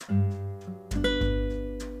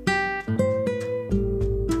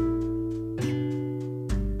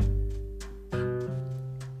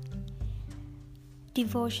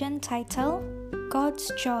Devotion title: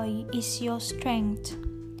 God's Joy is Your Strength.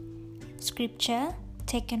 Scripture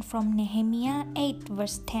taken from Nehemiah 8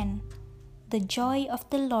 verse 10. The joy of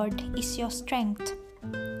the Lord is your strength.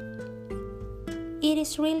 It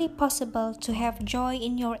is really possible to have joy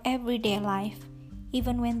in your everyday life,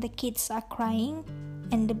 even when the kids are crying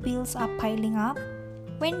and the bills are piling up.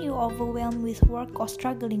 When you're overwhelmed with work or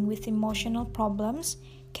struggling with emotional problems,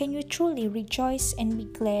 can you truly rejoice and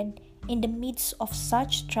be glad in the midst of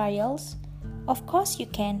such trials? Of course you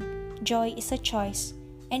can. Joy is a choice,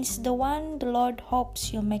 and it's the one the Lord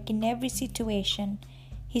hopes you'll make in every situation.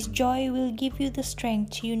 His joy will give you the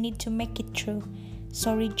strength you need to make it through.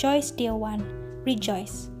 So rejoice, dear one.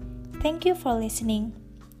 Rejoice. Thank you for listening,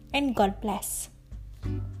 and God bless.